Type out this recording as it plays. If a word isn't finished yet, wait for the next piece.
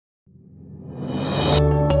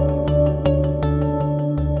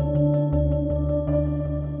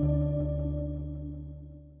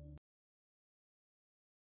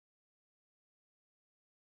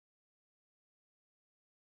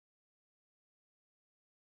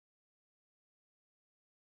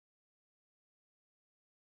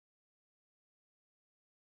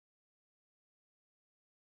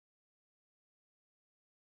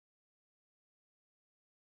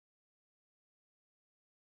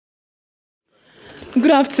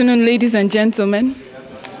Good afternoon, ladies and gentlemen.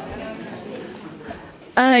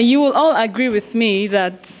 You will all agree with me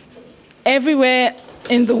that everywhere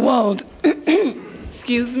in the world,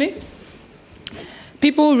 excuse me,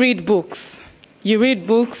 people read books. You read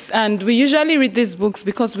books, and we usually read these books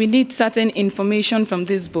because we need certain information from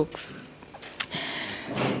these books.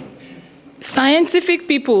 Scientific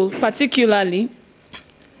people, particularly,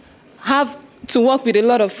 have to work with a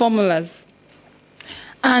lot of formulas.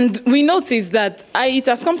 And we notice that it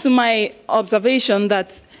has come to my observation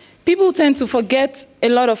that people tend to forget a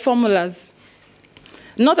lot of formulas.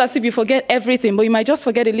 Not as if you forget everything, but you might just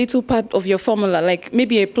forget a little part of your formula, like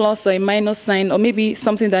maybe a plus or a minus sign, or maybe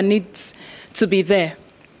something that needs to be there.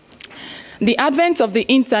 The advent of the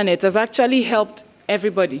internet has actually helped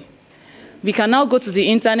everybody. We can now go to the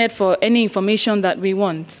internet for any information that we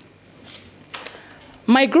want.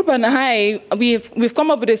 My group and I, we've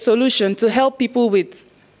come up with a solution to help people with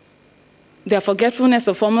their forgetfulness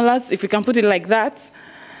of formulas, if we can put it like that.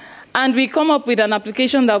 And we come up with an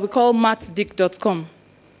application that we call mathdic.com.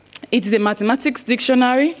 It is a mathematics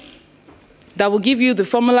dictionary that will give you the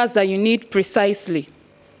formulas that you need precisely.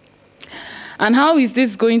 And how is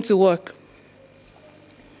this going to work?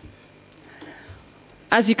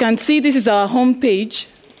 As you can see, this is our home page.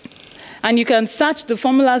 And you can search the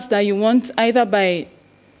formulas that you want either by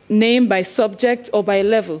name, by subject, or by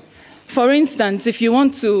level. For instance, if you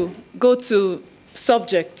want to go to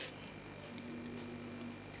subject,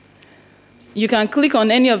 you can click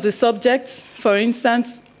on any of the subjects, for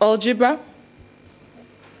instance, algebra,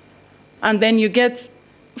 and then you get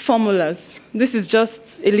formulas. This is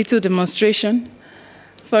just a little demonstration.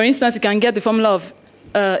 For instance, you can get the formula of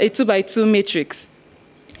a 2x2 matrix.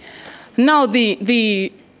 Now,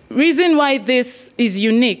 the reason why this is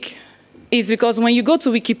unique is because when you go to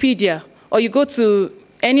Wikipedia or you go to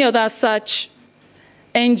any other search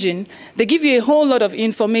engine, they give you a whole lot of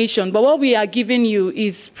information, but what we are giving you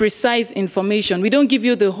is precise information. We don't give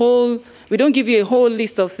you a whole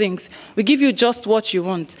list of things. We give you just what you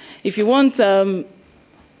want. If you want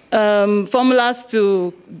formulas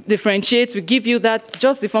to differentiate, we give you that,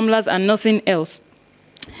 just the formulas and nothing else.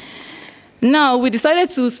 Now, we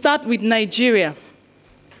decided to start with Nigeria.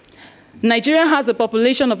 Nigeria has a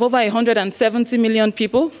population of over 170 million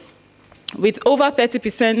people, with over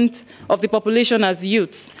 30% of the population as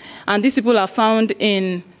youths. And these people are found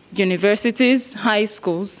in universities, high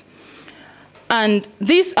schools. And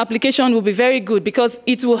this application will be very good because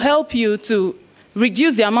it will help you to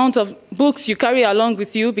reduce the amount of books you carry along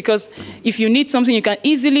with you, because if you need something, you can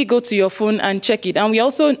easily go to your phone and check it. And we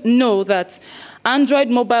also know that Android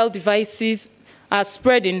mobile devices are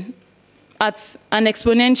spreading at an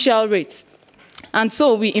exponential rate. And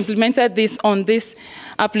so we implemented this on this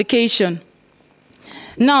application.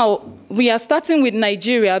 Now, we are starting with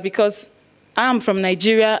Nigeria because I'm from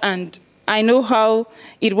Nigeria and I know how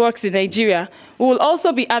it works in Nigeria. We will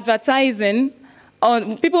also be advertising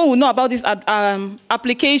on, people who know about this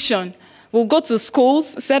application will go to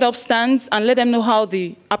schools, set up stands, and let them know how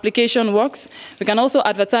the application works. We can also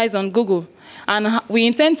advertise on Google. And we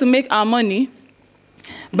intend to make our money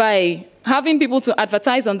by having people to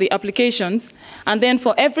advertise on the applications, and then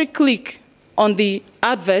for every click on the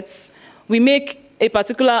adverts, we make a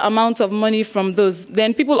particular amount of money from those.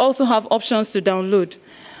 Then people also have options to download.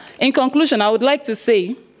 In conclusion, I would like to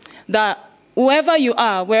say that whoever you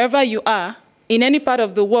are, wherever you are, in any part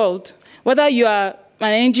of the world, whether you are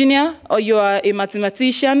an engineer or you are a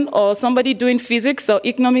mathematician or somebody doing physics or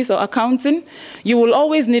economics or accounting, you will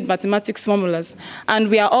always need mathematics formulas. And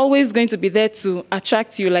we are always going to be there to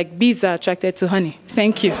attract you like bees are attracted to honey.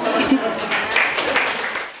 Thank you.